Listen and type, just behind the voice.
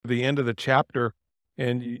the end of the chapter.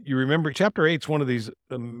 And you remember chapter 8 is one of these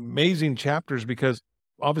amazing chapters because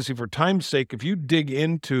obviously for time's sake, if you dig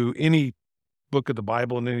into any book of the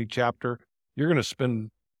Bible in any chapter, you're going to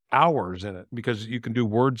spend hours in it because you can do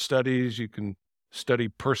word studies, you can study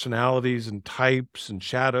personalities and types and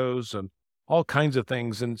shadows and all kinds of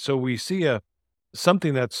things. And so we see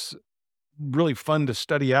something that's really fun to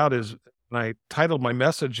study out is, and I titled my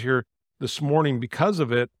message here this morning because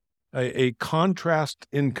of it, a contrast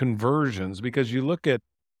in conversions, because you look at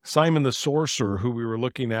Simon the sorcerer, who we were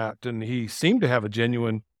looking at, and he seemed to have a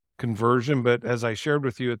genuine conversion. But as I shared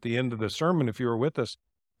with you at the end of the sermon, if you were with us,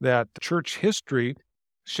 that church history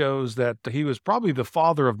shows that he was probably the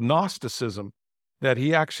father of Gnosticism, that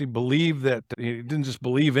he actually believed that he didn't just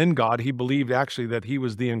believe in God, he believed actually that he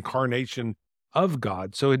was the incarnation of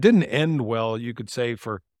God. So it didn't end well, you could say,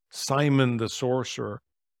 for Simon the sorcerer.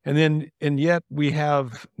 And yet we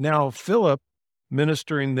have now Philip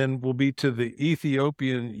ministering, then will be to the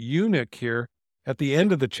Ethiopian eunuch here at the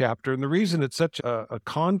end of the chapter. And the reason it's such a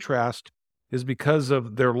contrast is because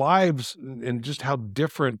of their lives and just how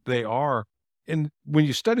different they are. And when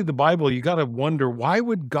you study the Bible, you got to wonder, why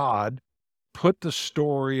would God put the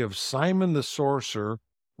story of Simon the sorcerer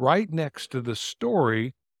right next to the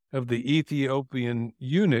story of the Ethiopian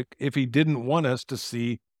eunuch if he didn't want us to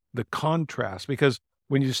see the contrast? Because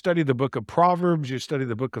when you study the book of Proverbs, you study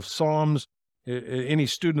the book of Psalms, any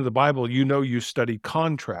student of the Bible, you study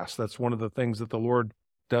contrast. That's one of the things that the Lord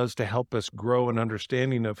does to help us grow an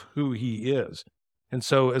understanding of who he is. And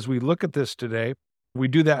so as we look at this today, we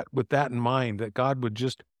do that with that in mind, that God would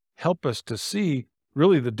just help us to see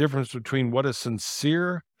really the difference between what a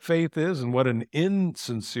sincere faith is and what an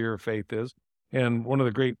insincere faith is. And one of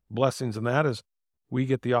the great blessings in that is we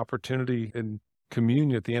get the opportunity in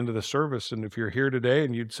communion at the end of the service. And if you're here today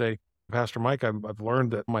and you'd say, Pastor Mike, I've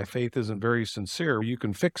learned that my faith isn't very sincere, you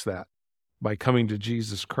can fix that by coming to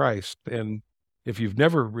Jesus Christ. And if you've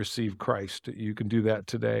never received Christ, you can do that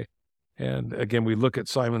today. And again, we look at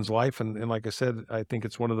Simon's life, and like I said, I think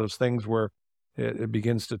it's one of those things where it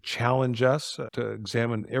begins to challenge us to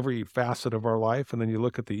examine every facet of our life. And then you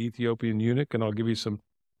look at the Ethiopian eunuch, and I'll give you some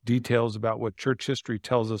details about what church history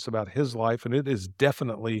tells us about his life, and it is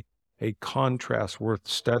definitely a contrast worth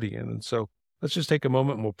studying. And so let's just take a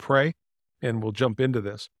moment and we'll pray and we'll jump into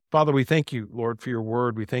this. Father, we thank you, Lord, for your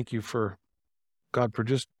word. We thank you for, God, for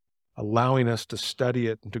just allowing us to study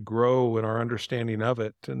it and to grow in our understanding of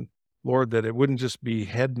it. And Lord, that it wouldn't just be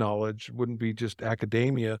head knowledge, it wouldn't be just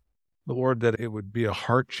academia, but Lord, that it would be a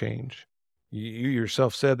heart change. You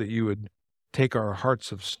yourself said that you would take our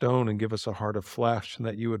hearts of stone and give us a heart of flesh, and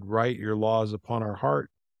that you would write your laws upon our heart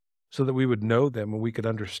so that we would know them and we could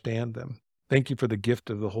understand them. Thank you for the gift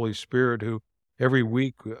of the Holy Spirit, who every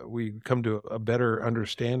week we come to a better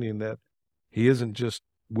understanding that he isn't just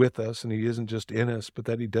with us and he isn't just in us, but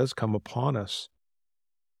that he does come upon us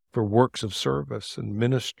for works of service and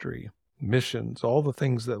ministry, missions, all the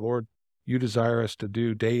things that, Lord, you desire us to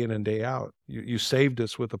do day in and day out. You saved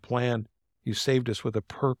us with a plan. You saved us with a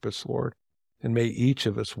purpose, Lord, and may each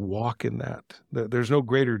of us walk in that. There's no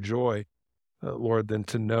greater joy, Lord, than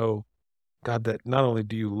to know, God, that not only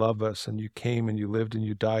do you love us and you came and you lived and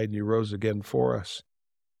you died and you rose again for us,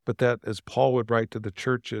 but that, as Paul would write to the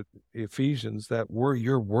church at Ephesians, that we're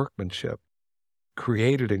your workmanship,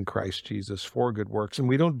 created in Christ Jesus for good works. And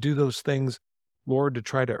we don't do those things, Lord, to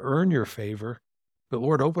try to earn your favor, but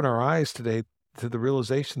Lord, open our eyes today to the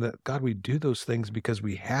realization that, God, we do those things because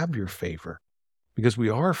we have your favor, because we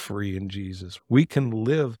are free in Jesus. We can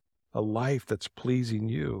live a life that's pleasing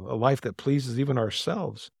you, a life that pleases even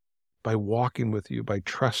ourselves by walking with you, by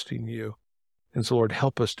trusting you. And so, Lord,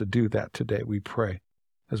 help us to do that today, we pray,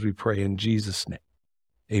 as we pray in Jesus' name.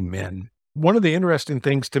 Amen. One of the interesting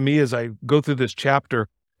things to me as I go through this chapter,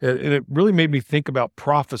 and it really made me think about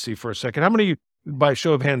prophecy for a second. How many of you, by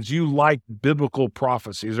show of hands, you like biblical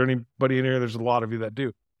prophecy? Is there anybody in here? There's a lot of you that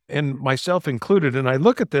do, and myself included. And I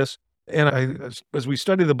look at this, and as we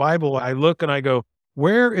study the Bible, I look and I go,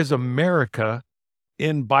 where is America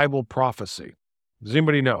in Bible prophecy? Does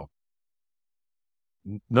anybody know?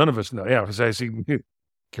 None of us know. Yeah, because I see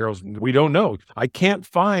Carol's, we don't know. I can't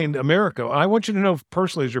find America. I want you to know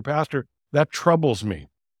personally, as your pastor, that troubles me.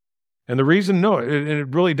 And the reason, no, it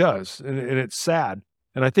really does. And it's sad.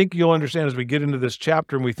 And I think you'll understand as we get into this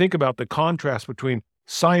chapter and we think about the contrast between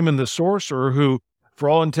Simon the sorcerer, who, for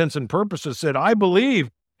all intents and purposes, said, I believe,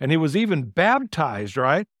 and he was even baptized,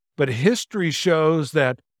 right? But history shows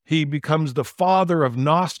that he becomes the father of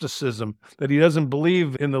Gnosticism, that he doesn't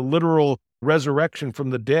believe in the literal resurrection from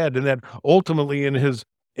the dead, and that ultimately in his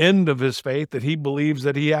end of his faith, that he believes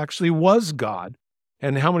that he actually was God.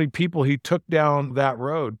 and how many people he took down that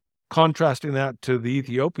road, contrasting that to the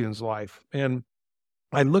Ethiopian's life. And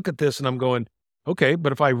I look at this and I'm going, okay,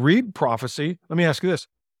 but if I read prophecy, let me ask you this.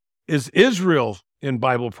 Is Israel in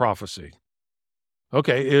Bible prophecy?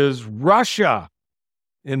 Okay, is Russia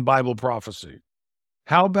in Bible prophecy?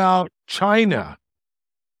 How about China?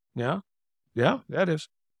 Yeah, that is.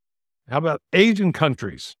 How about Asian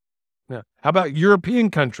countries? Yeah. How about European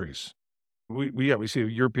countries? We see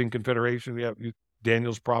the European Confederation. We have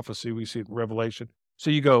Daniel's prophecy. We see it in Revelation. So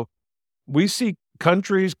you go, we see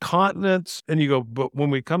countries, continents, and you go, but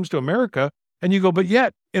when it comes to America, and you go, but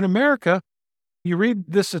yet in America, you read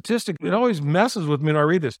this statistic, it always messes with me when I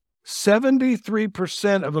read this.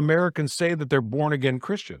 73% of Americans say that they're born again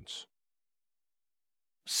Christians.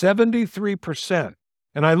 73%.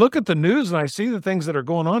 And I look at the news and I see the things that are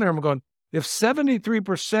going on here. I'm going, if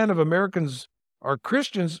 73% of Americans are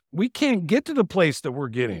Christians, we can't get to the place that we're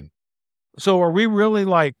getting. So are we really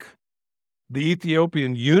like the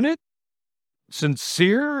Ethiopian eunuch,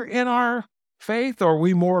 sincere in our faith? Or are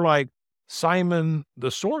we more like Simon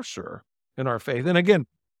the sorcerer in our faith? And again,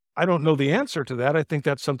 I don't know the answer to that. I think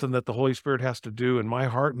that's something that the Holy Spirit has to do in my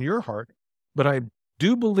heart and your heart. But I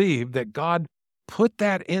do believe that God put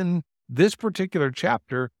that in this particular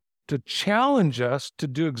chapter to challenge us to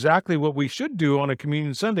do exactly what we should do on a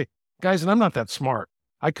Communion Sunday. Guys, and I'm not that smart.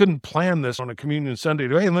 I couldn't plan this on a Communion Sunday.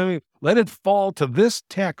 Hey, let it fall to this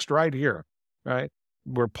text right here, right?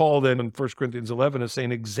 Where Paul then in 1 Corinthians 11 is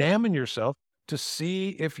saying, examine yourself to see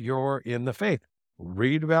if you're in the faith.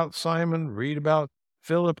 Read about Simon, read about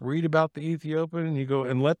Philip, read about the Ethiopian, and you go,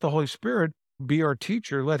 and let the Holy Spirit be our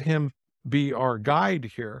teacher. Let him be our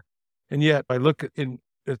guide here. And yet I look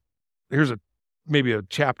here's maybe a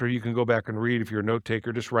chapter you can go back and read if you're a note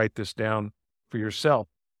taker. Just write this down for yourself.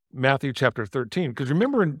 Matthew chapter 13. Because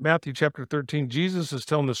remember in Matthew chapter 13, Jesus is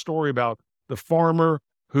telling the story about the farmer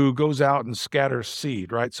who goes out and scatters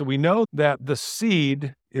seed, right? So we know that the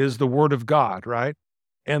seed is the word of God, right?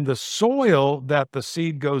 And the soil that the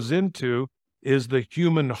seed goes into is the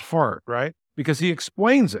human heart, right? Because he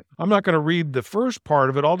explains it. I'm not going to read the first part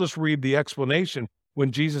of it. I'll just read the explanation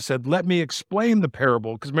when Jesus said, let me explain the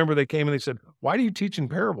parable. Because remember, they came and they said, why do you teach in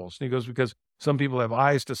parables? And he goes, because some people have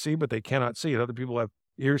eyes to see, but they cannot see. And other people have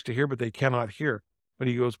ears to hear, but they cannot hear. But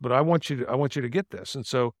he goes, but I want you to get this. And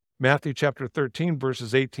so Matthew chapter 13,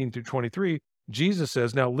 verses 18 through 23, Jesus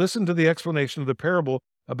says, now listen to the explanation of the parable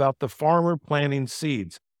about the farmer planting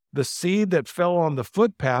seeds. The seed that fell on the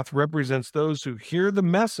footpath represents those who hear the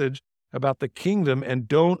message about the kingdom and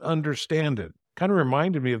don't understand it. Kind of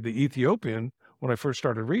reminded me of the Ethiopian when I first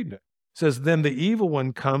started reading it. It says, then the evil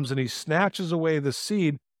one comes and he snatches away the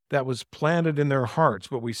seed that was planted in their hearts.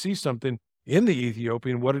 But we see something in the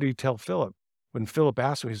Ethiopian. What did he tell Philip? When Philip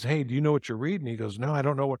asked him, he says, hey, do you know what you're reading? He goes, no, I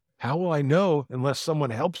don't know how will I know unless someone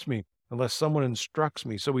helps me, unless someone instructs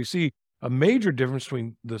me? So we see a major difference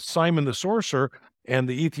between the Simon the sorcerer and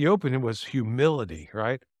the Ethiopian was humility,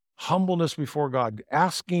 right? Humbleness before God,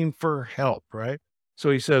 asking for help, right?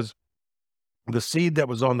 So he says, the seed that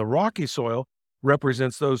was on the rocky soil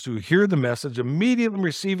represents those who hear the message, immediately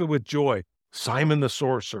receive it with joy. Simon the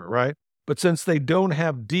sorcerer, right? But since they don't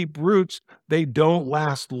have deep roots, they don't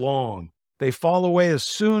last long. They fall away as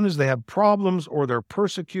soon as they have problems or they're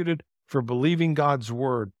persecuted for believing God's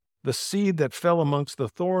word. The seed that fell amongst the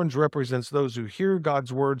thorns represents those who hear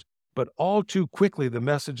God's words, but all too quickly the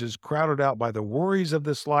message is crowded out by the worries of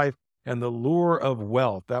this life and the lure of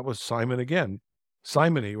wealth. That was Simon again.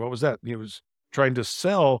 Simony, what was that? He was trying to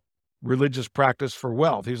sell religious practice for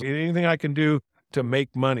wealth. He's anything I can do to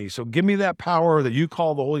make money. So give me that power that you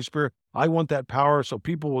call the Holy Spirit. I want that power so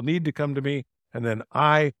people will need to come to me and then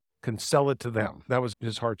I can sell it to them. That was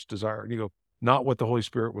his heart's desire. And you go, not what the Holy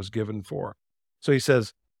Spirit was given for. So he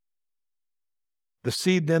says, the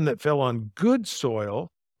seed then that fell on good soil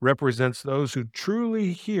represents those who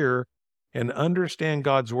truly hear and understand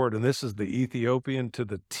God's word. And this is the Ethiopian to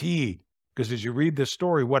the T. Because as you read this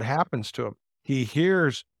story, what happens to him? He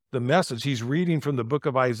hears the message. He's reading from the book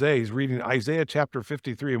of Isaiah. He's reading Isaiah chapter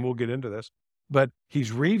 53, and we'll get into this. But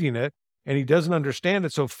he's reading it, and he doesn't understand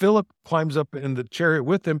it. So Philip climbs up in the chariot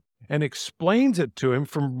with him and explains it to him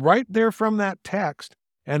from right there from that text,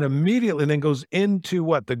 and immediately then goes into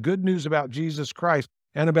what? The good news about Jesus Christ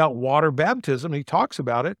and about water baptism. He talks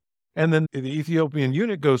about it. And then the Ethiopian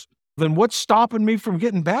eunuch goes, then what's stopping me from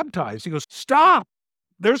getting baptized? He goes, stop.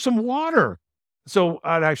 There's some water. So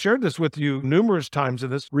I shared this with you numerous times in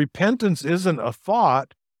this. Repentance isn't a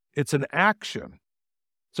thought, it's an action.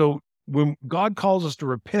 So when God calls us to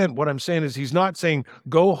repent, what I'm saying is he's not saying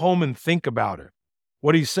go home and think about it.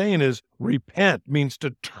 What he's saying is repent means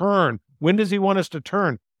to turn. When does he want us to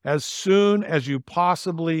turn? as soon as you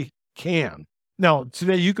possibly can. Now,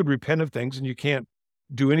 today you could repent of things and you can't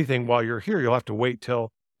do anything while you're here. You'll have to wait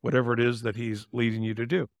till whatever it is that he's leading you to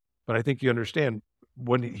do. But I think you understand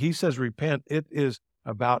when he says repent, it is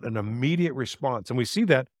about an immediate response. And we see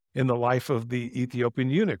that in the life of the Ethiopian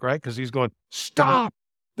eunuch, right? Because he's going, stop,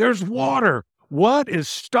 there's water. What is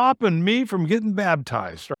stopping me from getting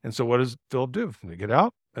baptized? And so what does Philip do? They get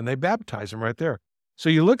out and they baptize him right there. So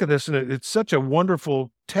you look at this and it's such a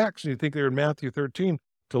wonderful text. And you think they're in Matthew 13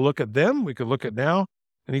 to look at them. We could look at now.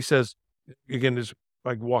 And he says, again,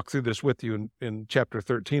 I walk through this with you in chapter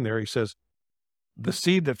 13 there. He says, the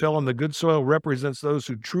seed that fell on the good soil represents those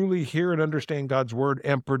who truly hear and understand God's word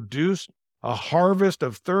and produce a harvest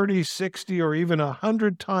of 30, 60, or even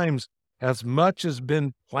 100 times as much as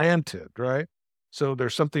been planted, right? So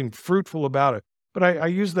there's something fruitful about it. But I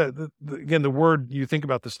use again, the word, you think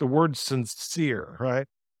about this, the word sincere, right?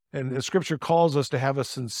 And the scripture calls us to have a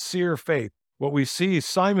sincere faith. What we see,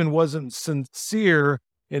 Simon wasn't sincere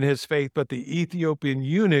in his faith, but the Ethiopian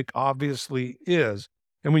eunuch obviously is.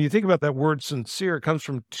 And when you think about that word sincere, it comes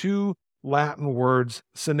from two Latin words,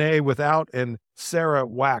 sine, without, and cera,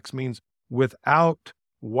 wax, means without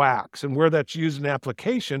wax. And where that's used in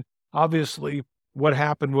application, obviously what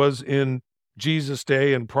happened was in Jesus'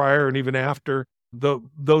 day and prior and even after,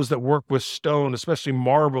 those that work with stone, especially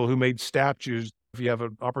marble, who made statues. If you have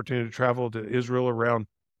an opportunity to travel to Israel, around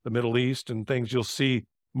the Middle East and things, you'll see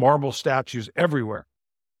marble statues everywhere.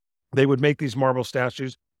 They would make these marble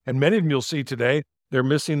statues, and many of them you'll see today, they're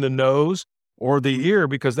missing the nose or the ear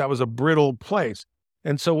because that was a brittle place.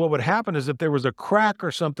 And so what would happen is if there was a crack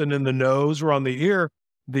or something in the nose or on the ear,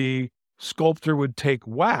 the sculptor would take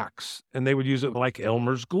wax and they would use it like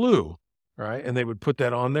Elmer's glue, right? And they would put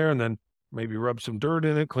that on there and then maybe rub some dirt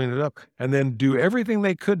in it, clean it up, and then do everything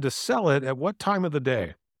they could to sell it at what time of the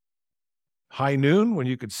day? High noon, when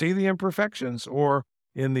you could see the imperfections, or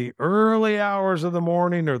in the early hours of the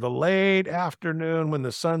morning or the late afternoon when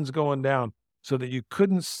the sun's going down, so that you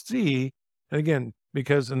couldn't see. And again,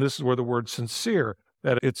 and this is where the word sincere,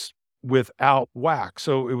 that it's without wax.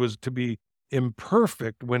 So it was to be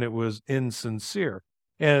imperfect when it was insincere.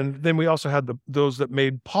 And then we also had those that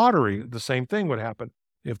made pottery. The same thing would happen.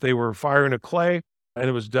 If they were firing a clay and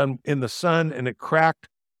it was done in the sun and it cracked,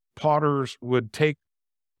 potters would take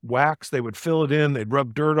wax, they would fill it in, they'd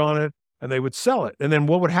rub dirt on it, and they would sell it. And then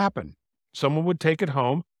what would happen? Someone would take it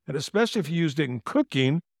home, and especially if you used it in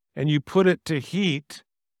cooking and you put it to heat,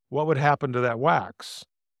 what would happen to that wax?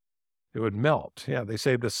 It would melt. Yeah, they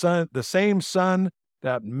say the same sun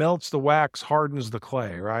that melts the wax hardens the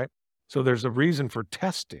clay, right? So there's a reason for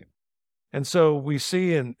testing. And so we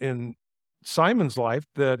see in Simon's life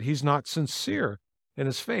that he's not sincere in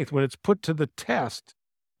his faith. When it's put to the test,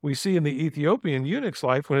 we see in the Ethiopian eunuch's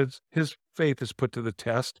life, when his faith is put to the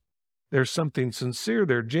test, there's something sincere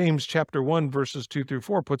there. James chapter 1, verses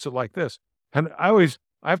 2-4 puts it like this. And I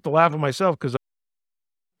have to laugh at myself because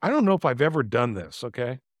I don't know if I've ever done this,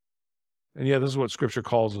 okay? And yeah, this is what scripture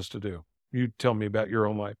calls us to do. You tell me about your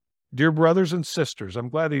own life. Dear brothers and sisters, I'm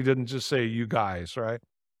glad he didn't just say you guys, right?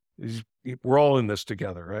 We're all in this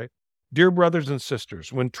together, right? Dear brothers and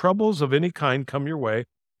sisters, when troubles of any kind come your way,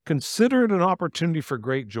 consider it an opportunity for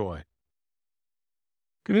great joy.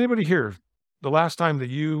 Can anybody hear the last time that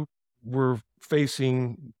you were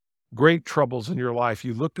facing great troubles in your life,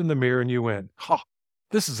 you looked in the mirror and you went,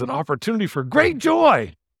 this is an opportunity for great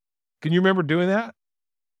joy? Can you remember doing that?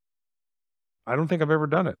 I don't think I've ever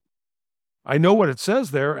done it. I know what it says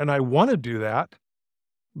there, and I want to do that,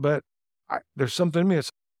 but there's something in me.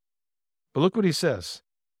 But look what he says.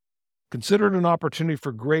 Consider it an opportunity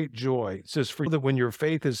for great joy. It says, for that when your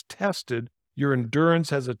faith is tested, your endurance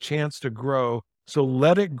has a chance to grow. So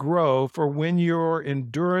let it grow, for when your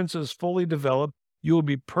endurance is fully developed, you will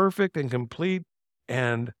be perfect and complete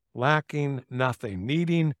and lacking nothing,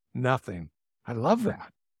 needing nothing. I love that.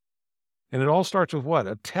 And it all starts with what?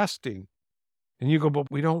 A testing. And you go, but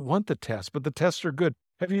we don't want the tests, but the tests are good.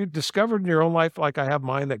 Have you discovered in your own life, like I have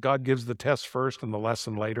mine, that God gives the test first and the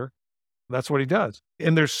lesson later? That's what he does.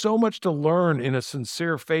 And there's so much to learn in a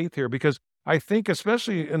sincere faith here, because I think,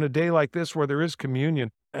 especially in a day like this where there is communion,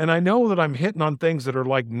 and I know that I'm hitting on things that are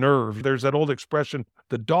like nerves. There's that old expression,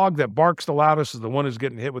 the dog that barks the loudest is the one who's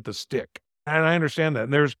getting hit with the stick. And I understand that.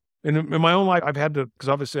 And in my own life, I've had to, because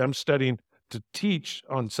obviously I'm studying to teach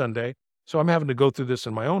on Sunday. So I'm having to go through this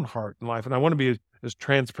in my own heart and life. And I want to be as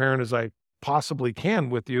transparent as I possibly can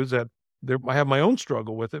with you, that I have my own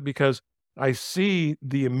struggle with it, because I see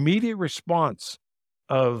the immediate response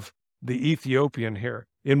of the Ethiopian here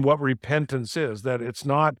in what repentance is, that it's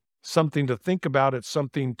not something to think about, it's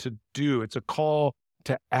something to do. It's a call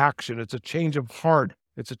to action. It's a change of heart.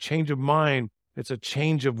 It's a change of mind. It's a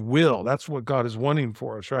change of will. That's what God is wanting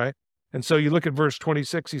for us, right? And so you look at verse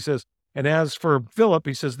 26, he says, and as for Philip,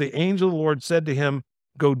 he says, the angel of the Lord said to him,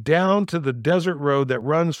 go down to the desert road that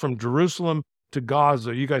runs from Jerusalem to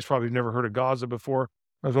Gaza. You guys probably never heard of Gaza before.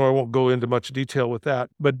 So I won't go into much detail with that.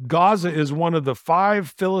 But Gaza is one of the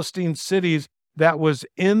 5 Philistine cities that was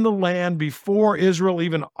in the land before Israel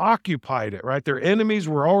even occupied it, right? Their enemies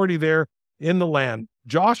were already there in the land.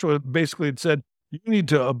 Joshua basically had said, you need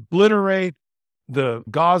to obliterate the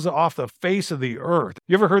Gaza off the face of the earth.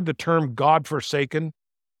 You ever heard the term God-forsaken?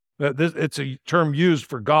 It's a term used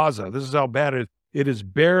for Gaza. This is how bad it is. It is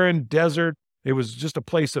barren, desert. It was just a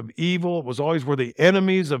place of evil. It was always where the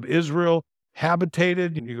enemies of Israel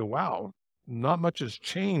habitated. And you go, wow, not much has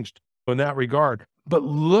changed in that regard. But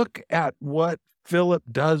look at what Philip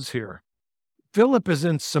does here. Philip is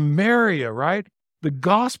in Samaria, right? The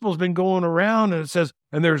gospel's been going around, and it says,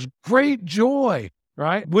 and there's great joy,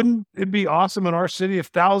 right? Wouldn't it be awesome in our city if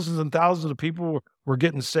thousands and thousands of people were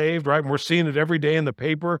getting saved, right? And we're seeing it every day in the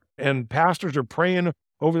paper, and pastors are praying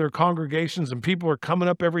over their congregations, and people are coming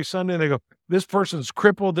up every Sunday, and they go, this person's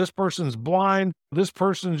crippled, this person's blind, this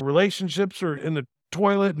person's relationships are in the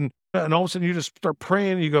toilet, and all of a sudden you just start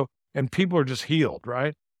praying, and you go, and people are just healed,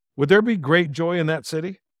 right? Would there be great joy in that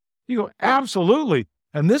city? You go, absolutely.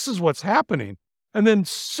 And this is what's happening. And then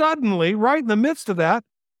suddenly, right in the midst of that,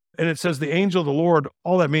 and it says the angel of the Lord,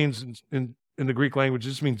 all that means in the Greek language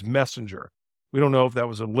just means messenger. We don't know if that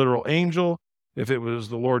was a literal angel, if it was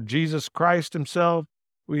the Lord Jesus Christ himself.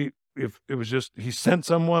 If it was just, he sent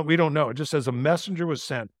someone, we don't know. It just says a messenger was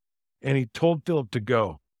sent, and he told Philip to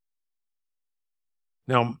go.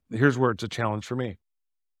 Now, here's where it's a challenge for me.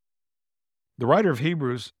 The writer of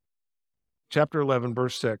Hebrews, chapter 11,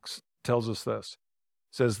 verse 6, tells us this.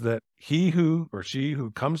 It says that he who or she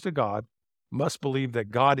who comes to God must believe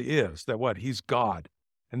that God is, that what? He's God.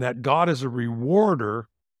 And that God is a rewarder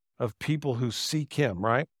of people who seek him,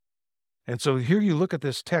 right? And so here you look at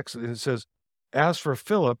this text, and it says, as for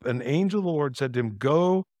Philip, an angel of the Lord said to him,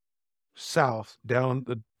 go south down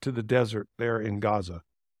to the desert there in Gaza.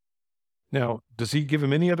 Now, does he give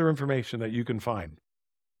him any other information that you can find?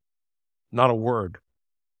 Not a word.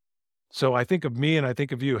 So I think of me and I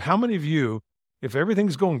think of you. How many of you, if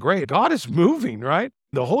everything's going great, God is moving, right?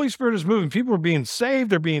 The Holy Spirit is moving. People are being saved.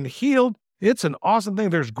 They're being healed. It's an awesome thing.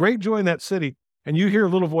 There's great joy in that city. And you hear a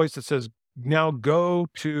little voice that says, now go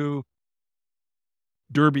to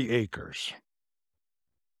Derby Acres,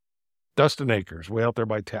 Dustin Acres, way out there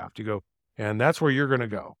by Taft. You go, and that's where you're going to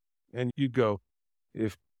go. And you go,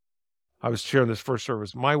 if I was sharing this first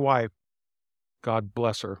service, my wife, God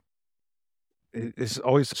bless her, is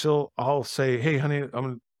always, I'll say, hey, honey,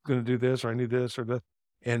 I'm going to do this, or I need this, or that.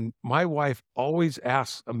 And my wife always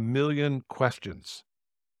asks a million questions.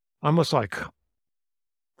 I'm just like,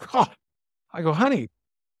 oh. I go, honey,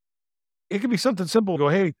 it could be something simple. Go,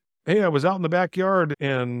 hey, I was out in the backyard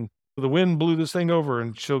and the wind blew this thing over.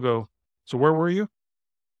 And she'll go, so where were you?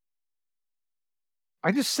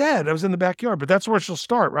 I just said I was in the backyard, but that's where she'll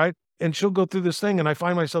start, right? And she'll go through this thing, and I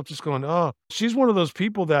find myself just going, oh, she's one of those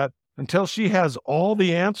people that until she has all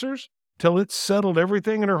the answers, till it's settled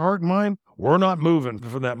everything in her heart and mind, we're not moving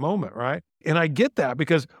from that moment, right? And I get that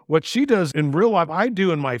because what she does in real life, I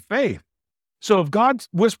do in my faith. So if God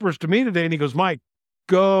whispers to me today and he goes, Mike,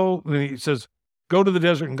 go, and he says, go to the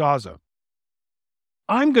desert in Gaza,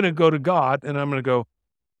 I'm going to go to God and I'm going to go,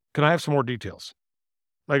 can I have some more details?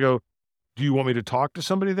 I go, do you want me to talk to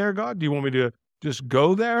somebody there, God? Do you want me to just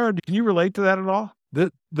go there? Can you relate to that at all?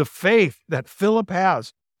 The faith that Philip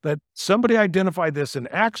has, that somebody identified this in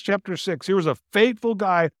Acts chapter 6. Here was a faithful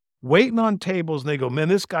guy waiting on tables, and they go, man,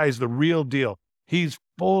 this guy is the real deal. He's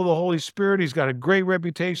full of the Holy Spirit. He's got a great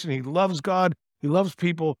reputation. He loves God. He loves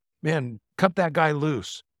people. Man, cut that guy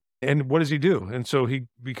loose. And what does he do? And so he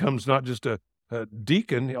becomes not just a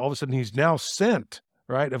deacon. All of a sudden, he's now sent,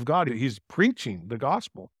 right, of God. He's preaching the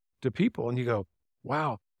gospel to people. And you go,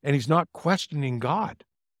 wow. And he's not questioning God.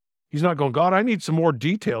 He's not going, God, I need some more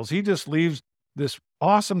details. He just leaves this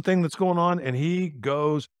awesome thing that's going on, and he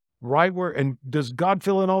goes right where, and does God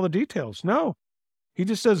fill in all the details? No. He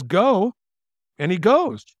just says, go. And he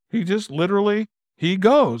goes. He just literally, he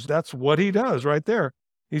goes. That's what he does right there.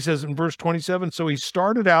 He says in verse 27, so he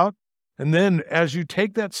started out, and then as you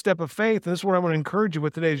take that step of faith, and this is what I want to encourage you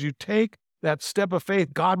with today, as you take that step of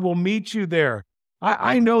faith, God will meet you there.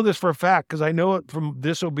 I know this for a fact because I know it from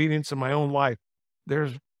disobedience in my own life.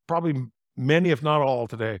 There's probably many, if not all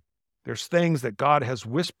today. There's things that God has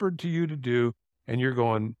whispered to you to do, and you're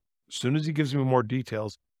going, as soon as he gives me more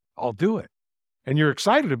details, I'll do it. And you're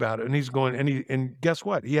excited about it. And he's going, and guess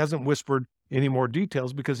what? He hasn't whispered any more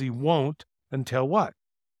details because he won't until what?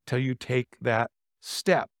 till you take that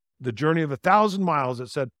step. The journey of 1,000 miles, it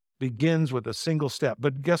said, begins with a single step.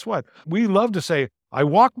 But guess what? We love to say, I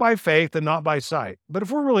walk by faith and not by sight. But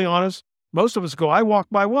if we're really honest, most of us go, I walk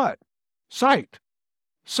by what? Sight.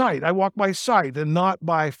 Sight. I walk by sight and not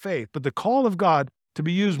by faith. But the call of God to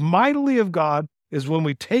be used mightily of God is when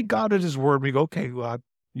we take God at his word. And we go, okay, God,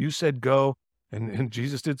 you said go. And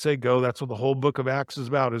Jesus did say go. That's what the whole book of Acts is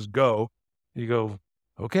about, is go. You go,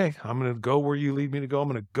 okay, I'm going to go where you lead me to go. I'm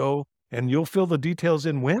going to go. And you'll fill the details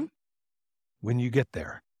in when? When you get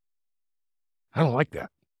there. I don't like that.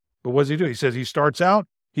 But what does he do? He says he starts out,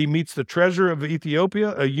 he meets the treasurer of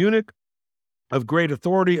Ethiopia, a eunuch of great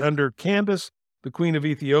authority under Candace, the queen of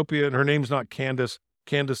Ethiopia. And her name's not Candace.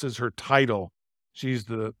 Candace is her title. She's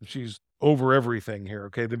over everything here.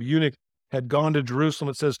 Okay. The eunuch had gone to Jerusalem,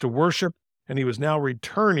 it says, to worship, and he was now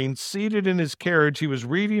returning, seated in his carriage. He was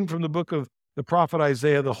reading from the book of the prophet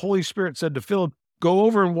Isaiah. The Holy Spirit said to Philip, go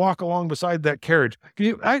over and walk along beside that carriage.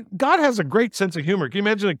 God has a great sense of humor. Can you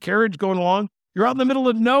imagine a carriage going along? You're out in the middle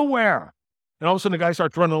of nowhere. And all of a sudden the guy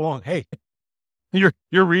starts running along. Hey, you're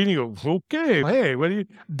reading, you go, okay, hey,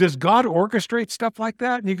 does God orchestrate stuff like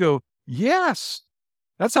that? And you go, yes.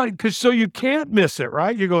 That's how, so you can't miss it,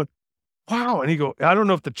 right? You go, wow. And you go, I don't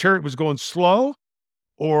know if the chariot was going slow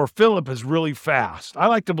or Philip is really fast. I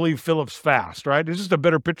like to believe Philip's fast, right? It's just a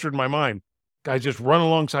better picture in my mind. Guys just run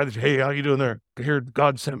alongside. Hey, how you doing there? Here,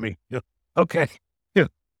 God sent me. Yeah. Okay. Yeah.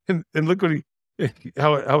 And look what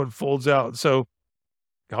how it folds out. So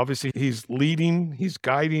obviously he's leading, he's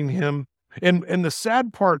guiding him. And the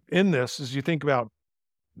sad part in this is you think about,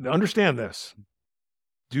 understand this.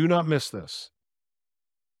 Do not miss this.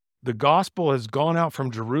 The gospel has gone out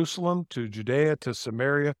from Jerusalem to Judea to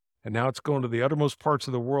Samaria, and now it's going to the uttermost parts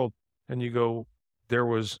of the world. And you go, there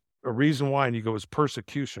was a reason why, and you go, it's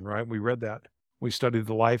persecution, right? We read that. We studied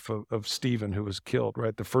the life of Stephen, who was killed,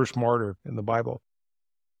 right? The first martyr in the Bible.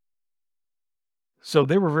 So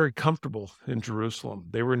they were very comfortable in Jerusalem.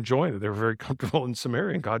 They were enjoying it. They were very comfortable in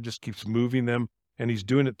Samaria, and God just keeps moving them, and he's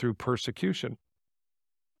doing it through persecution.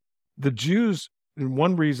 The Jews, and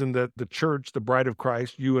one reason that the church, the bride of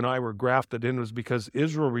Christ, you and I were grafted in, was because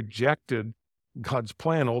Israel rejected God's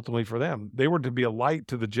plan ultimately for them. They were to be a light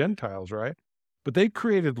to the Gentiles, right? But they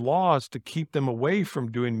created laws to keep them away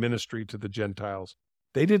from doing ministry to the Gentiles.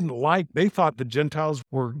 They thought the Gentiles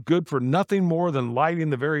were good for nothing more than lighting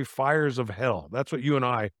the very fires of hell. That's what you and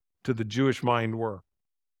I, to the Jewish mind, were.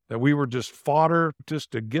 That we were just fodder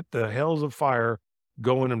just to get the hells of fire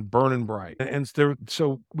going and burning bright. And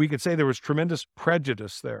so we could say there was tremendous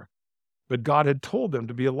prejudice there. But God had told them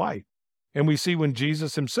to be a light. And we see when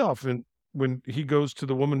Jesus himself, and when he goes to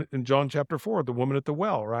the woman in John chapter 4, the woman at the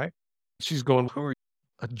well, right? She's going, who are you?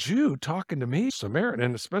 A Jew talking to me, Samaritan,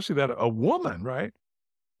 and especially that a woman, right?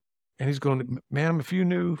 And he's going, ma'am, if you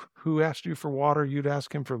knew who asked you for water, you'd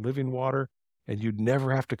ask him for living water, and you'd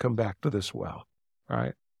never have to come back to this well,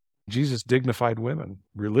 right? Jesus dignified women.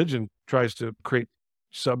 Religion tries to create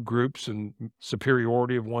subgroups and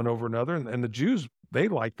superiority of one over another, and the Jews, they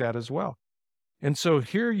like that as well. And so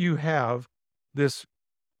here you have this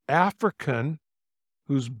African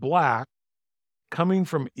who's black coming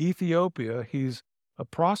from Ethiopia. He's a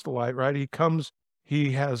proselyte, right?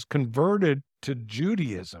 He has converted to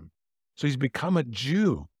Judaism. So he's become a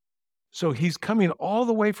Jew. So he's coming all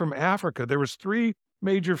the way from Africa. There was 3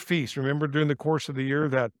 major feasts, remember, during the course of the year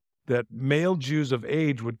that male Jews of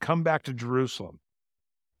age would come back to Jerusalem.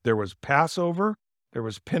 There was Passover, there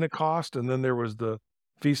was Pentecost, and then there was the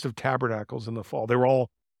Feast of Tabernacles in the fall. They were all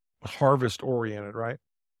harvest oriented, right?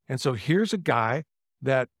 And so here's a guy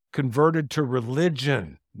that converted to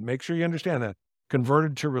religion. Make sure you understand that.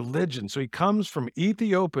 Converted to religion. So he comes from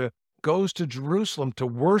Ethiopia, goes to Jerusalem to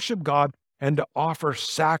worship God and to offer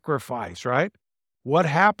sacrifice, right? What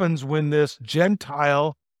happens when this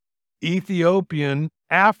Gentile, Ethiopian,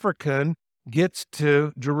 African gets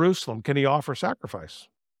to Jerusalem? Can he offer sacrifice?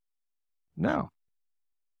 No.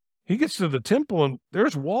 He gets to the temple and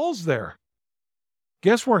there's walls there.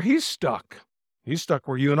 Guess where he's stuck? He's stuck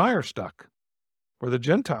where you and I are stuck, where the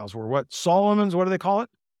Gentiles were. What do they call it?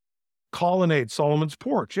 Colonnade, Solomon's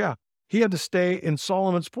porch. Yeah. He had to stay in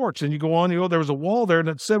Solomon's porch. And you go on, there was a wall there, and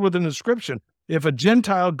it said with an inscription, if a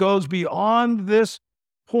Gentile goes beyond this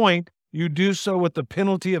point, you do so with the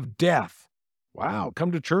penalty of death. Wow.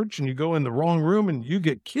 Come to church and you go in the wrong room and you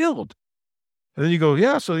get killed. And then you go,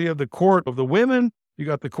 yeah, so you have the court of the women, you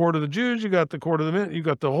got the court of the Jews, you got the court of the men, you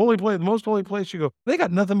got the holy place, the most holy place. You go, they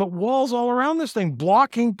got nothing but walls all around this thing,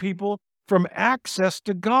 blocking people from access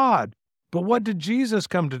to God. But what did Jesus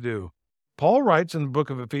come to do? Paul writes in the book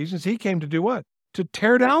of Ephesians, he came to do what? to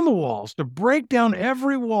tear down the walls, to break down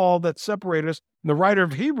every wall that separated us. And the writer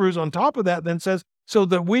of Hebrews on top of that then says, so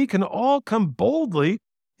that we can all come boldly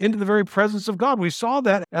into the very presence of God. We saw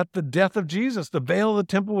that at the death of Jesus. The veil of the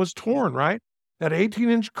temple was torn, right? That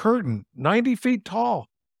 18-inch curtain, 90 feet tall,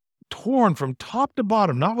 torn from top to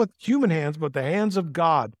bottom, not with human hands, but the hands of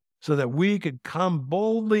God, so that we could come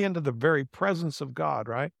boldly into the very presence of God,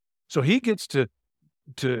 right? So he gets to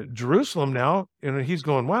Jerusalem now, and he's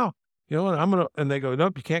going, wow, and they go,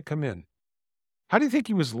 nope, you can't come in. How do you think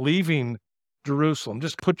he was leaving Jerusalem?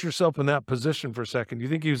 Just put yourself in that position for a second. You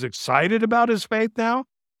think he was excited about his faith now?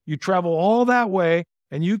 You travel all that way,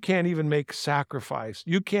 and you can't even make sacrifice.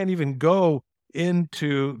 You can't even go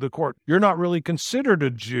into the court. You're not really considered a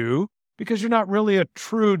Jew because you're not really a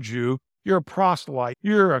true Jew. You're a proselyte.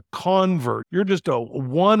 You're a convert. You're just a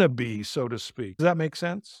wannabe, so to speak. Does that make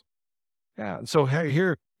sense? Yeah. And so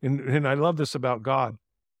here, and I love this about God,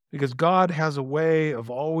 because God has a way of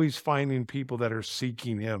always finding people that are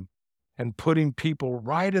seeking him and putting people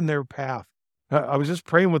right in their path. I was just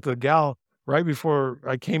praying with a gal right before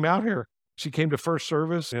I came out here. She came to first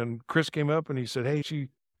service, and Chris came up and he said, hey, she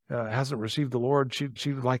hasn't received the Lord.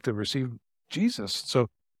 She would like to receive Jesus. So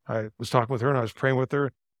I was talking with her and I was praying with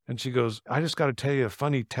her, and she goes, I just got to tell you a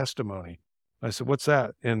funny testimony. I said, what's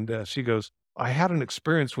that? And she goes, I had an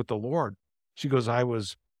experience with the Lord. She goes, I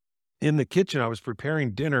was in the kitchen, I was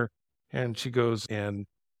preparing dinner, and she goes, and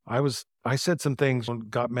I said some things,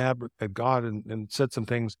 got mad at God and said some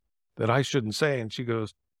things that I shouldn't say. And she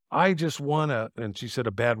goes, I just want and she said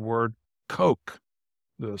a bad word, Coke,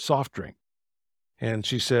 the soft drink. And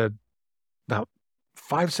she said, about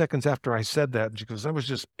 5 seconds after I said that, she goes, I was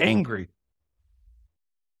just angry.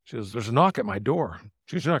 She goes, there's a knock at my door.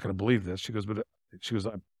 She goes, you're not going to believe this. She goes,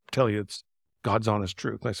 I tell you, it's God's honest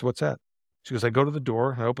truth. And I said, what's that? She goes, I go to the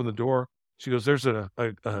door, I open the door. She goes, there's an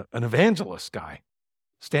evangelist guy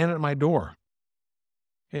standing at my door.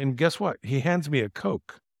 And guess what? He hands me a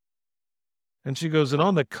Coke. And she goes, and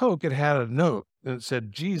on the Coke, it had a note and it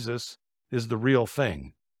said, Jesus is the real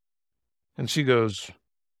thing. And she goes,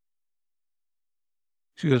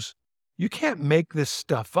 you can't make this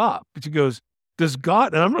stuff up. But she goes, does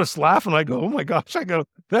God, and I'm just laughing. I go, oh my gosh. I go,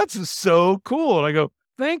 that's so cool. And I go,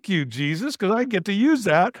 thank you, Jesus, because I get to use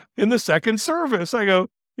that in the second service. I go,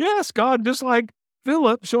 yes, God, just like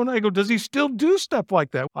Philip showing, I go, does he still do stuff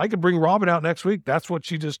like that? I could bring Robin out next week. That's what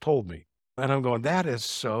she just told me. And I'm going, that is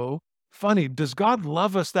so funny. Does God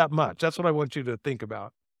love us that much? That's what I want you to think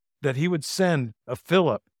about, that he would send a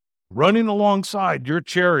Philip running alongside your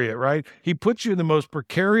chariot, right? He puts you in the most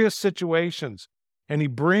precarious situations, and he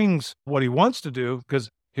brings what he wants to do, because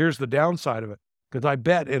here's the downside of it. Because I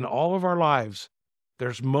bet in all of our lives,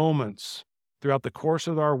 there's moments throughout the course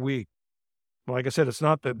of our week. Like I said, it's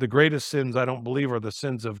not that the greatest sins, I don't believe, are the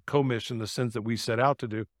sins of commission, the sins that we set out to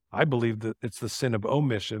do. I believe that it's the sin of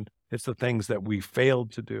omission. It's the things that we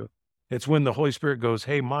failed to do. It's when the Holy Spirit goes,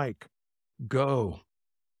 hey, Mike, go.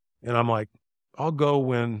 And I'm like, I'll go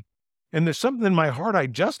when, and there's something in my heart, I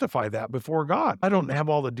justify that before God. I don't have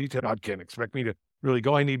all the details. God can't expect me to really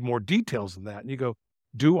go. I need more details than that. And you go,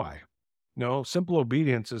 do I? No, simple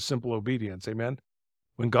obedience is simple obedience. Amen.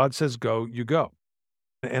 When God says go, you go.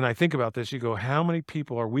 And I think about this, you go, how many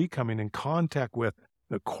people are we coming in contact with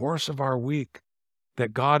the course of our week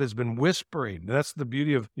that God has been whispering? And that's the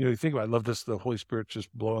beauty of, you think about, I love this, the Holy Spirit's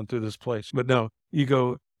just blowing through this place. But no, you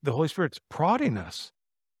go, the Holy Spirit's prodding us,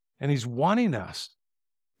 and he's wanting us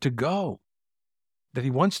to go, that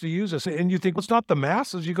he wants to use us. And you think, well, it's not the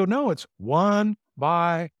masses. You go, no, it's one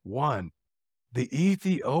by one. The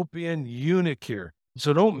Ethiopian eunuch here.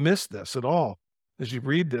 So don't miss this at all as you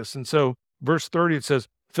read this. And so verse 30, it says,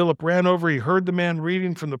 Philip ran over. He heard the man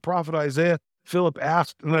reading from the prophet Isaiah. Philip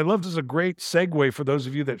asked, and I love this is a great segue for those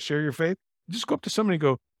of you that share your faith. Just go up to somebody and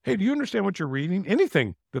go, hey, do you understand what you're reading?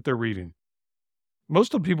 Anything that they're reading.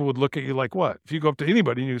 Most of the people would look at you like what? If you go up to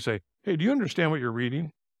anybody and you say, hey, do you understand what you're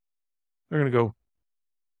reading? They're going to go,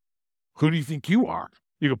 who do you think you are?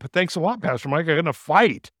 You go, but thanks a lot, Pastor Mike. I'm going to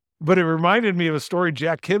fight. But it reminded me of a story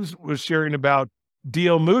Jack Hibbs was sharing about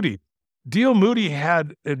D.L. Moody. D.L. Moody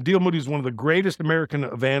is one of the greatest American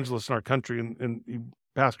evangelists in our country, and he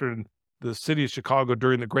pastored in the city of Chicago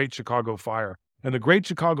during the Great Chicago Fire. And the Great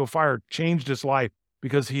Chicago Fire changed his life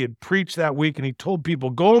because he had preached that week, and he told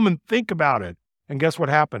people, go home and think about it. And guess what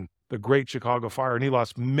happened? The Great Chicago Fire. And he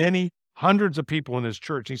lost many hundreds of people in his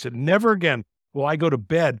church. He said, never again will I go to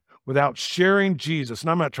bed without sharing Jesus.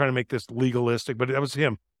 And I'm not trying to make this legalistic, but that was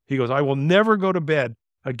him. He goes, I will never go to bed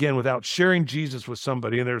again without sharing Jesus with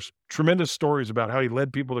somebody. And there's tremendous stories about how he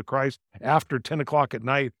led people to Christ after 10 o'clock at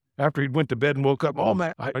night, after he went to bed and woke up. Oh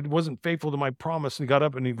man, I wasn't faithful to my promise, and he got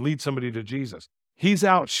up and he'd lead somebody to Jesus. he's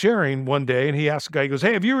out sharing one day and he asks a guy, he goes,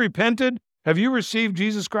 hey, have you repented? Have you received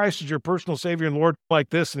Jesus Christ as your personal Savior and Lord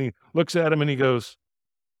like this? And he looks at him and he goes,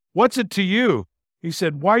 what's it to you? He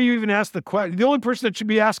said, why are you even asking the question? The only person that should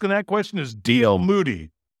be asking that question is D.L.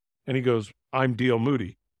 Moody. And he goes, I'm D.L.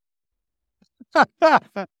 Moody.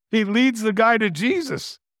 He leads the guy to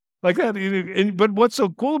Jesus like that. But what's so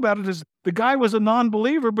cool about it is the guy was a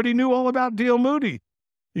non-believer, but he knew all about D.L. Moody.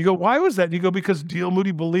 You go, why was that? You go, because D.L.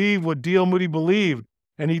 Moody believed what D.L. Moody believed.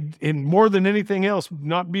 And in more than anything else,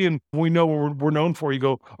 not being we know what we're known for, you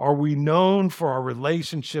go, are we known for our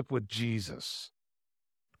relationship with Jesus?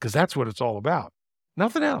 Because that's what it's all about.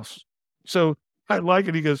 Nothing else. So I like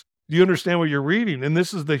it. He goes, do you understand what you're reading? And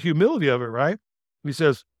this is the humility of it, right? He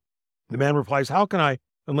says, the man replies, how can I,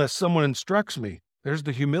 unless someone instructs me? There's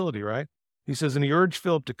the humility, right? He says, and he urged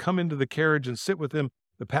Philip to come into the carriage and sit with him.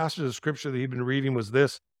 The passage of scripture that he'd been reading was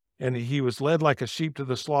this, and he was led like a sheep to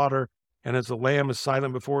the slaughter, and as the lamb is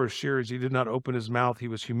silent before his shearers, he did not open his mouth. He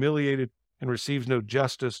was humiliated and receives no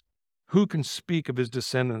justice. Who can speak of his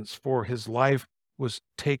descendants? For his life was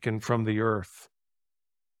taken from the earth.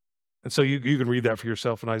 And so you can read that for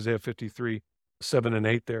yourself in Isaiah 53, 7 and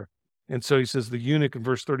 8 there. And so he says, the eunuch in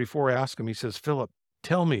verse 34 asked him, he says, Philip,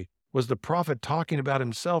 tell me, was the prophet talking about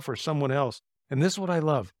himself or someone else? And this is what I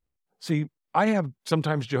love. See, I have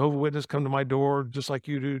sometimes Jehovah's Witnesses come to my door, just like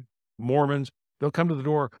you do, Mormons. They'll come to the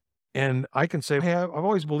door and I can say, hey, I've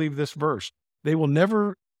always believed this verse. They will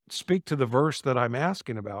never speak to the verse that I'm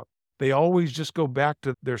asking about. They always just go back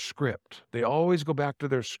to their script. They always go back to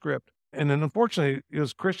their script. And then unfortunately,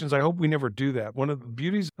 as Christians, I hope we never do that. One of the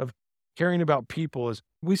beauties of caring about people is,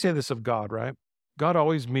 we say this of God, right? God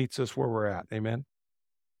always meets us where we're at. Amen.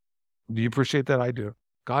 Do you appreciate that? I do.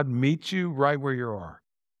 God meets you right where you are.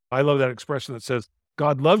 I love that expression that says,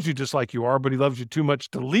 God loves you just like you are, but he loves you too much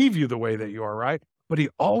to leave you the way that you are, right? But he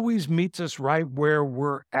always meets us right where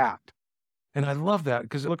we're at. And I love that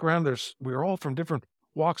because look around, we're all from different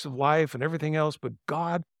walks of life and everything else, but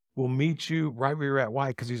God will meet you right where you're at. Why?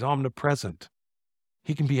 Because he's omnipresent.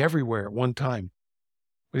 He can be everywhere at one time.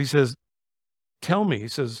 But he says, tell me, he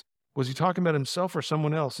says, was he talking about himself or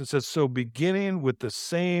someone else? It says, so beginning with the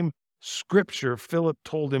same scripture, Philip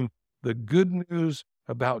told him the good news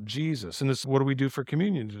about Jesus. And this, what do we do for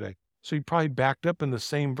communion today? So he probably backed up in the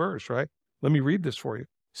same verse, right? Let me read this for you. It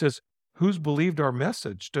says, who's believed our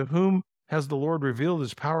message? To whom has the Lord revealed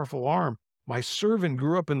his powerful arm? My servant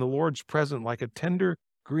grew up in the Lord's presence like a tender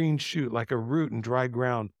green shoot, like a root in dry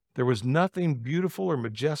ground. There was nothing beautiful or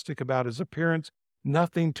majestic about his appearance,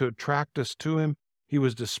 nothing to attract us to him. He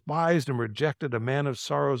was despised and rejected, a man of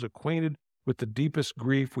sorrows, acquainted with the deepest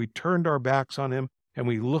grief. We turned our backs on him and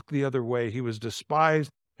we looked the other way. He was despised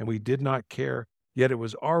and we did not care. Yet it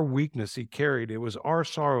was our weakness he carried. It was our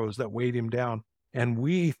sorrows that weighed him down. And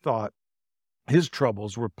we thought his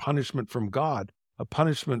troubles were punishment from God, a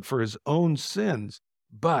punishment for his own sins.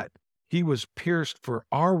 But he was pierced for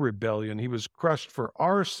our rebellion. He was crushed for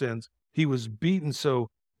our sins. He was beaten so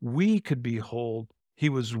we could be whole. He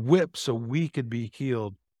was whipped so we could be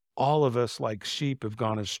healed. All of us like sheep have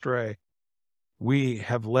gone astray. We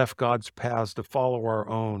have left God's paths to follow our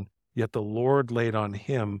own, yet the Lord laid on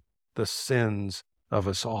him the sins of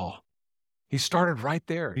us all. He started right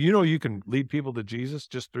there. You know, you can lead people to Jesus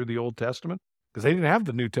just through the Old Testament because they didn't have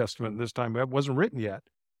the New Testament this time. It wasn't written yet.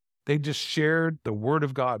 They just shared the word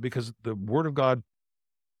of God because the word of God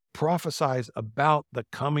prophesies about the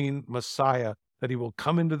coming Messiah, that he will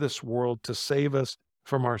come into this world to save us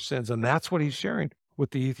from our sins. And that's what he's sharing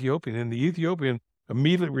with the Ethiopian. And the Ethiopian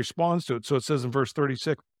immediately responds to it. So it says in verse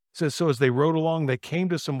 36, it says, so as they rode along, they came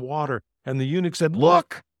to some water. And the eunuch said,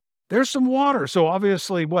 look, there's some water. So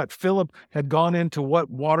obviously what? Philip had gone into what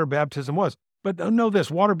water baptism was. But know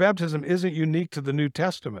this, water baptism isn't unique to the New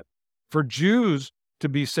Testament. For Jews to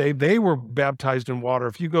be saved, they were baptized in water.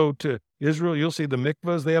 If you go to Israel, you'll see the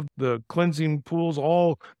mikvahs. They have the cleansing pools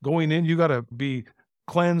all going in. You got to be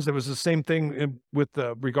cleansed. It was the same thing with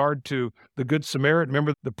regard to the Good Samaritan.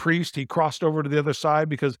 Remember the priest, he crossed over to the other side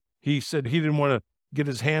because he said he didn't want to get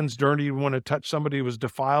his hands dirty. He didn't want to touch somebody who was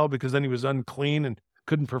defiled because then he was unclean and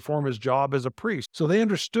couldn't perform his job as a priest. So they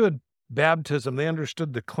understood baptism. They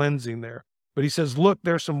understood the cleansing there. But he says, look,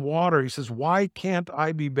 there's some water. He says, why can't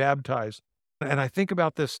I be baptized? And I think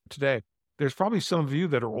about this today. There's probably some of you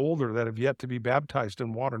that are older that have yet to be baptized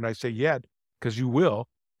in water. And I say yet, because you will,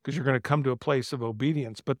 because you're going to come to a place of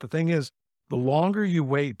obedience. But the thing is, the longer you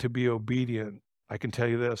wait to be obedient, I can tell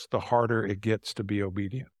you this, the harder it gets to be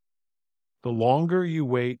obedient. The longer you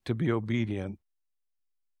wait to be obedient,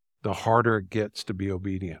 the harder it gets to be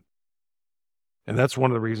obedient. And that's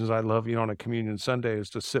one of the reasons I love, on a communion Sunday is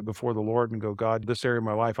to sit before the Lord and go, God, this area of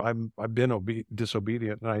my life, I've been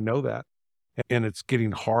disobedient, and I know that. And it's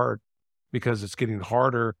getting hard because it's getting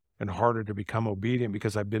harder and harder to become obedient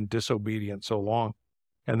because I've been disobedient so long.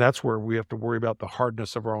 And that's where we have to worry about the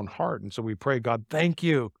hardness of our own heart. And so we pray, God, thank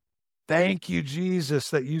you. Thank you, Jesus,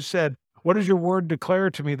 that you said, what does your word declare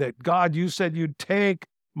to me? That God, you said you'd take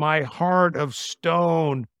my heart of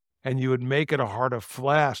stone and you would make it a heart of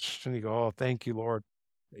flesh. And you go, oh, thank you, Lord,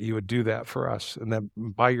 that you would do that for us. And that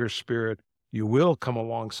by your Spirit, you will come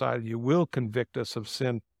alongside, you will convict us of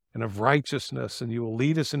sin and of righteousness, and you will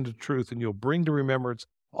lead us into truth, and you'll bring to remembrance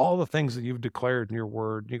all the things that you've declared in your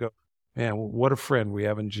word. And you go, man, what a friend we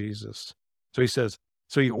have in Jesus. So he says,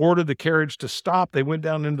 so he ordered the carriage to stop. They went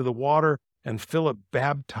down into the water, and Philip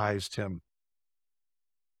baptized him.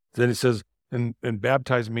 Then he says, and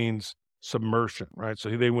baptize means submersion, right? So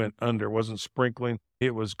they went under. It wasn't sprinkling.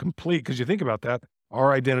 It was complete. Because you think about that,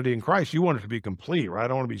 our identity in Christ, you want it to be complete, right? I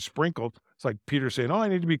don't want to be sprinkled. It's like Peter saying, oh, I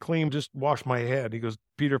need to be clean. Just wash my head. He goes,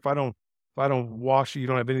 Peter, if I don't wash you, you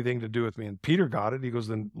don't have anything to do with me. And Peter got it. He goes,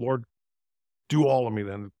 then Lord, do all of me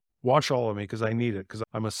then. Wash all of me because I need it, because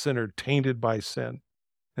I'm a sinner tainted by sin.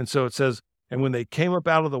 And so it says, and when they came up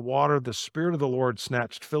out of the water, the Spirit of the Lord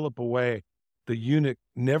snatched Philip away. The eunuch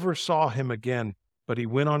never saw him again, but he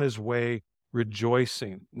went on his way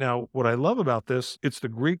rejoicing. Now, what I love about this, it's the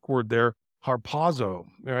Greek word there, harpazo,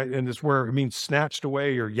 right? And it's where it means snatched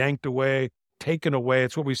away or yanked away, taken away.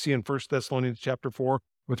 It's what we see in 1 Thessalonians chapter 4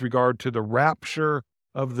 with regard to the rapture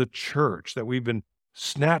of the church, that we've been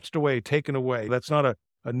snatched away, taken away. That's not a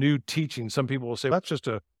new teaching. Some people will say, that's just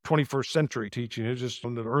a 21st century teaching. It's just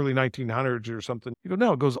from the early 1900s or something. You go,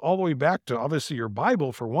 no, it goes all the way back to obviously your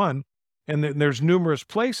Bible for one. And there's numerous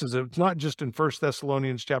places. It's not just in 1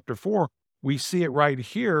 Thessalonians chapter 4. We see it right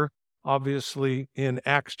here, obviously, in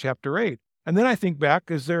Acts chapter 8. And then I think back,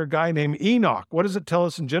 is there a guy named Enoch? What does it tell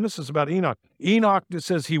us in Genesis about Enoch? Enoch, it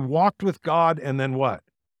says he walked with God, and then what?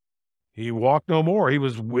 He walked no more. He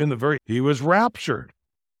was raptured.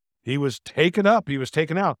 He was taken up. He was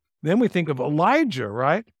taken out. Then we think of Elijah,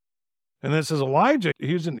 right? And then it says Elijah,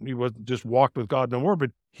 he wasn't just walked with God no more,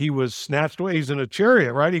 but he was snatched away. He's in a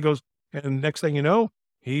chariot, right? He goes, and next thing you know,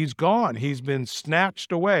 he's gone. He's been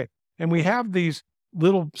snatched away. And we have these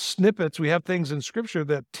little snippets. We have things in Scripture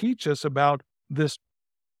that teach us about this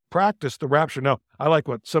practice, the rapture. Now, I like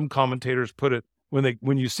what some commentators put it,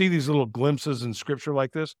 when you see these little glimpses in Scripture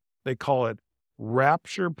like this, they call it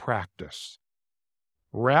rapture practice.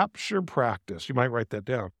 Rapture practice. You might write that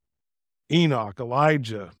down. Enoch,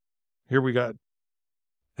 Elijah. Here we got,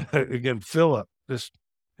 again, Philip,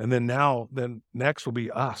 and then next will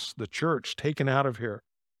be us, the church, taken out of here.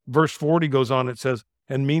 Verse 40 goes on, it says,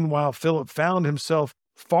 and meanwhile, Philip found himself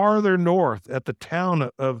farther north at the town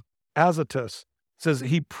of Azotus. It says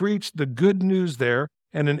he preached the good news there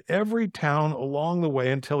and in every town along the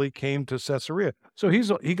way until he came to Caesarea. So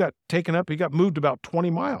he got taken up, he got moved about 20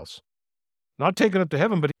 miles. Not taken up to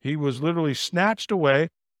heaven, but he was literally snatched away,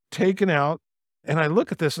 taken out. And I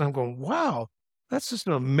look at this and I'm going, wow, that's just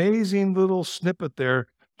an amazing little snippet there,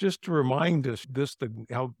 just to remind us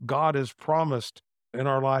how God has promised in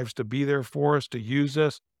our lives to be there for us, to use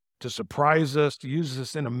us, to surprise us, to use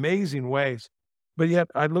us in amazing ways. But yet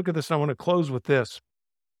I look at this and I want to close with this.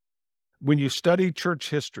 When you study church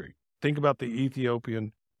history, think about the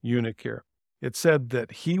Ethiopian eunuch here. It said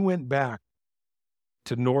that he went back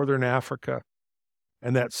to Northern Africa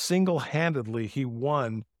and that single-handedly he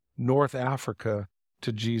won North Africa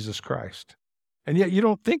to Jesus Christ. And yet you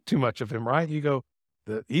don't think too much of him, right? You go,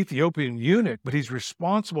 the Ethiopian eunuch, but he's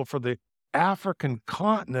responsible for the African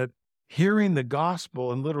continent hearing the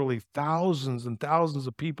gospel and literally thousands and thousands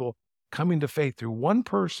of people coming to faith through one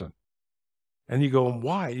person. And you go,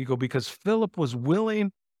 why? You go, because Philip was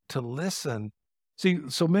willing to listen. See,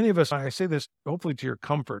 so many of us, I say this hopefully to your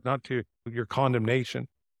comfort, not to your condemnation,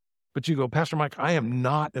 but you go, Pastor Mike, I am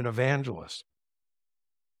not an evangelist.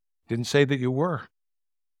 Didn't say that you were.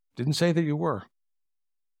 Didn't say that you were.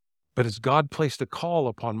 But has God placed a call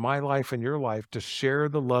upon my life and your life to share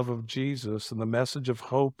the love of Jesus and the message of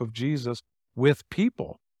hope of Jesus with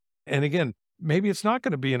people? And again, maybe it's not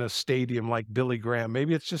going to be in a stadium like Billy Graham.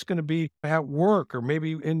 Maybe it's just going to be at work, or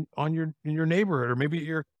maybe in your neighborhood, or maybe at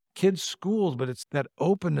your kids' schools, but it's that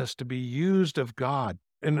openness to be used of God.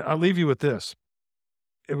 And I'll leave you with this.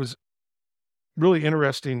 It was really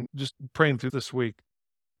interesting just praying through this week.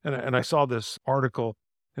 And I saw this article,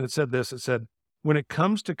 and it said this. It said, when it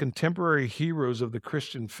comes to contemporary heroes of the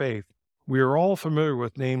Christian faith, we are all familiar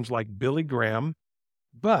with names like Billy Graham,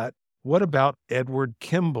 but what about Edward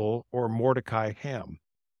Kimball or Mordecai Ham?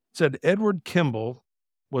 It said Edward Kimball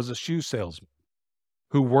was a shoe salesman.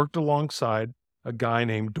 who worked alongside a guy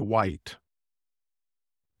named Dwight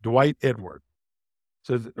Edward.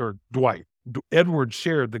 Or Dwight. Edward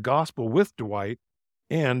shared the gospel with Dwight,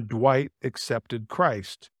 and Dwight accepted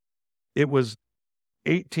Christ. It was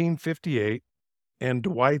 1858, and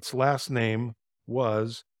Dwight's last name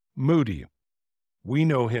was Moody. We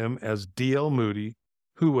know him as D.L. Moody,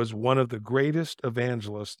 who was one of the greatest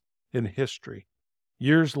evangelists in history.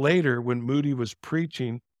 Years later, when Moody was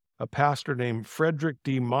preaching, a pastor named Frederick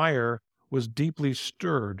D. Meyer was deeply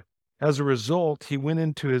stirred. As a result, he went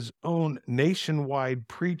into his own nationwide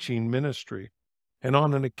preaching ministry. And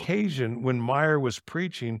on an occasion when Meyer was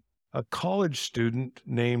preaching, a college student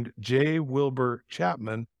named J. Wilbur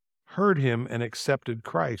Chapman heard him and accepted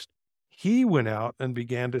Christ. He went out and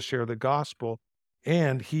began to share the gospel,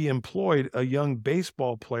 and he employed a young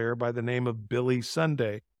baseball player by the name of Billy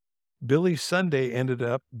Sunday. Billy Sunday ended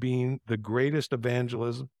up being the greatest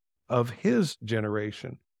evangelist of his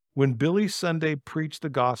generation. When Billy Sunday preached the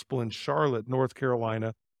gospel in Charlotte, North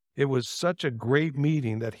Carolina, it was such a great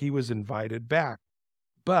meeting that he was invited back.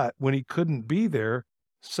 But when he couldn't be there,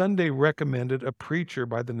 Sunday recommended a preacher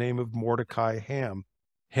by the name of Mordecai Ham.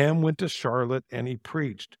 Ham went to Charlotte and he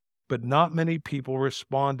preached, but not many people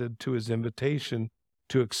responded to his invitation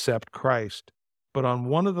to accept Christ. But on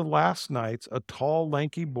one of the last nights, a tall,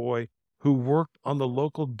 lanky boy who worked on the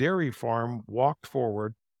local dairy farm walked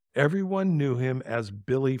forward. Everyone knew him as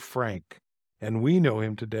Billy Frank, and we know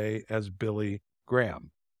him today as Billy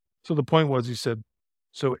Graham. So the point was, he said,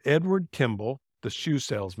 so Edward Kimball, the shoe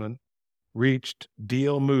salesman, reached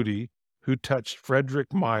D.L. Moody, who touched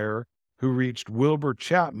Frederick Meyer, who reached Wilbur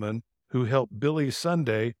Chapman, who helped Billy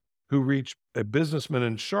Sunday, who reached a businessman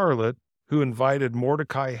in Charlotte, who invited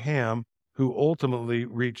Mordecai Ham, who ultimately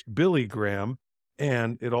reached Billy Graham,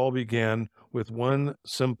 and it all began with one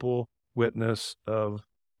simple witness of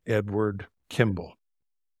Edward Kimball.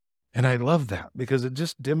 And I love that because it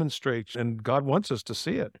just demonstrates, and God wants us to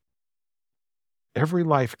see it. Every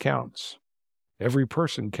life counts. Every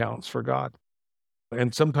person counts for God.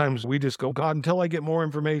 And sometimes we just go, God, until I get more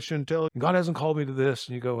information, until God hasn't called me to this.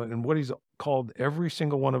 And you go, and what he's called every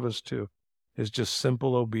single one of us to is just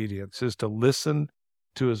simple obedience, is to listen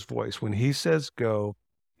to his voice. When he says go,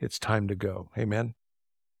 it's time to go. Amen?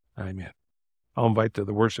 Amen. I'll invite the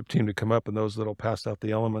worship team to come up and those that will pass out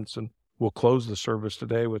the elements, and we'll close the service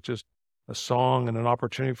today with just a song and an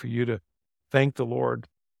opportunity for you to thank the Lord.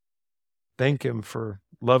 Thank him for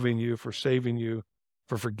loving you, for saving you,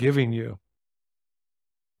 for forgiving you.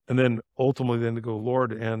 And then ultimately then to go,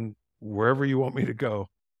 Lord, and wherever you want me to go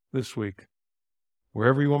this week,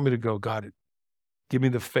 wherever you want me to go, God, give me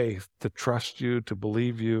the faith to trust you, to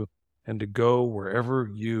believe you, and to go wherever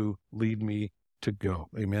you lead me to go.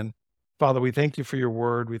 Amen. Father, we thank you for your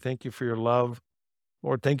word. We thank you for your love.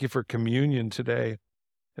 Lord, thank you for communion today.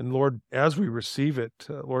 And Lord, as we receive it,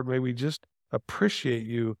 Lord, may we just appreciate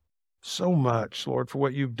you so much, Lord, for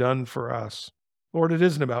what you've done for us. Lord, it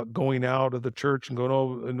isn't about going out of the church and going,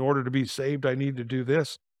 oh, in order to be saved, I need to do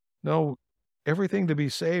this. No, everything to be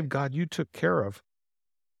saved, God, you took care of.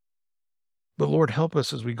 But Lord, help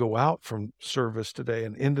us as we go out from service today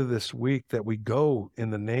and into this week, that we go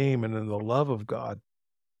in the name and in the love of God,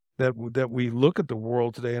 that we look at the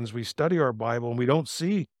world today, and as we study our Bible and we don't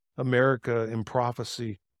see America in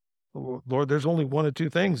prophecy, Lord, there's only one of two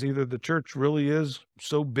things. Either the church really is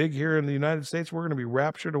so big here in the United States, we're going to be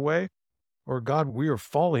raptured away, or God, we are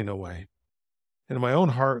falling away. And in my own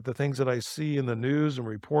heart, the things that I see in the news and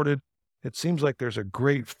reported, it seems like there's a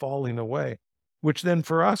great falling away, which then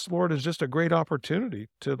for us, Lord, is just a great opportunity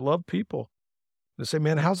to love people, to say,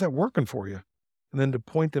 man, how's that working for you? And then to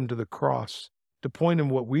point them to the cross, to point them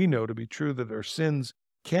what we know to be true, that their sins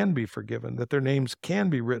can be forgiven, that their names can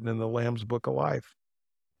be written in the Lamb's Book of Life.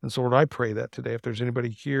 And so, Lord, I pray that today, if there's anybody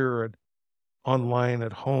here or online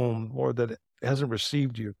at home, Lord, that hasn't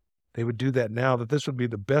received you, they would do that now, that this would be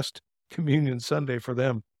the best communion Sunday for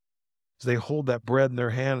them, as they hold that bread in their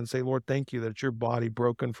hand and say, Lord, thank you that it's your body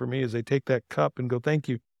broken for me, as they take that cup and go, thank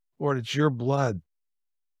you, Lord, it's your blood.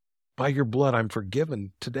 By your blood, I'm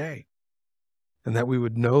forgiven today. And that we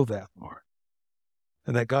would know that, Lord.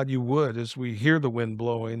 And that, God, you would, as we hear the wind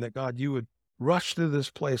blowing, that, God, you would rush through this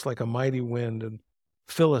place like a mighty wind and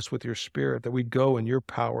fill us with your spirit, that we'd go in your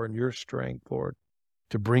power and your strength, Lord,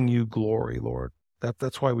 to bring you glory, Lord.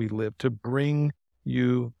 That's why we live, to bring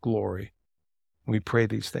you glory. We pray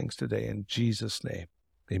these things today in Jesus' name.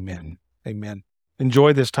 Amen. Amen.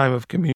 Enjoy this time of communion.